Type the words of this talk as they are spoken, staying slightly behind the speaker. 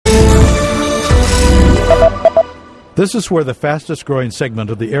This is where the fastest growing segment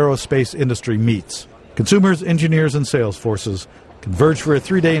of the aerospace industry meets. Consumers, engineers, and sales forces converge for a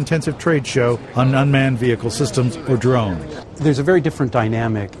 3-day intensive trade show on unmanned vehicle systems, or drones. There's a very different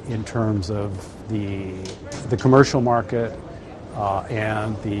dynamic in terms of the commercial market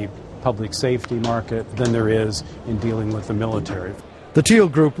and the public safety market than there is in dealing with the military. The Teal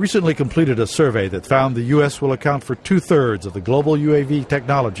Group recently completed a survey that found the U.S. will account for 2/3 of the global UAV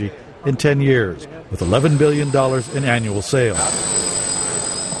technology in 10 years, with $11 billion in annual sales.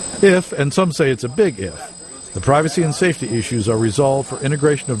 If, and some say it's a big if, the privacy and safety issues are resolved for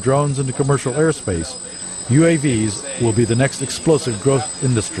integration of drones into commercial airspace, UAVs will be the next explosive growth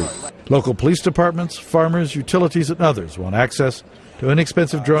industry. Local police departments, farmers, utilities, and others want access to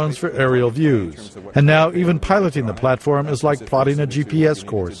inexpensive drones for aerial views. And now even piloting the platform is like plotting a GPS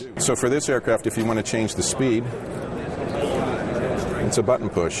course. So for this aircraft, if you want to change the speed, it's a button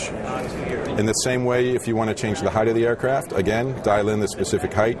push. In the same way, if you want to change the height of the aircraft, again, dial in the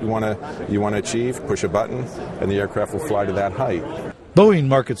specific height you want to achieve, push a button, and the aircraft will fly to that height. Boeing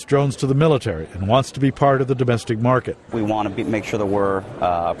markets drones to the military and wants to be part of the domestic market. We want to make sure that we're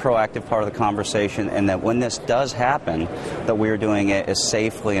a proactive part of the conversation, and that when this does happen, that we're doing it as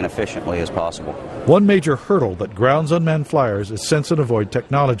safely and efficiently as possible. One major hurdle that grounds unmanned flyers is sense and avoid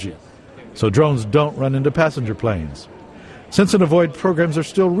technology, so drones don't run into passenger planes. Sense and avoid programs are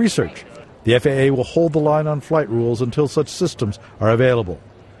still research. The FAA will hold the line on flight rules until such systems are available.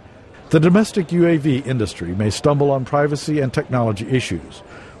 The domestic UAV industry may stumble on privacy and technology issues,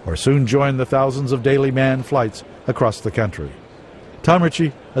 or soon join the thousands of daily manned flights across the country. Tom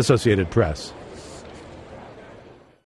Ritchie, Associated Press.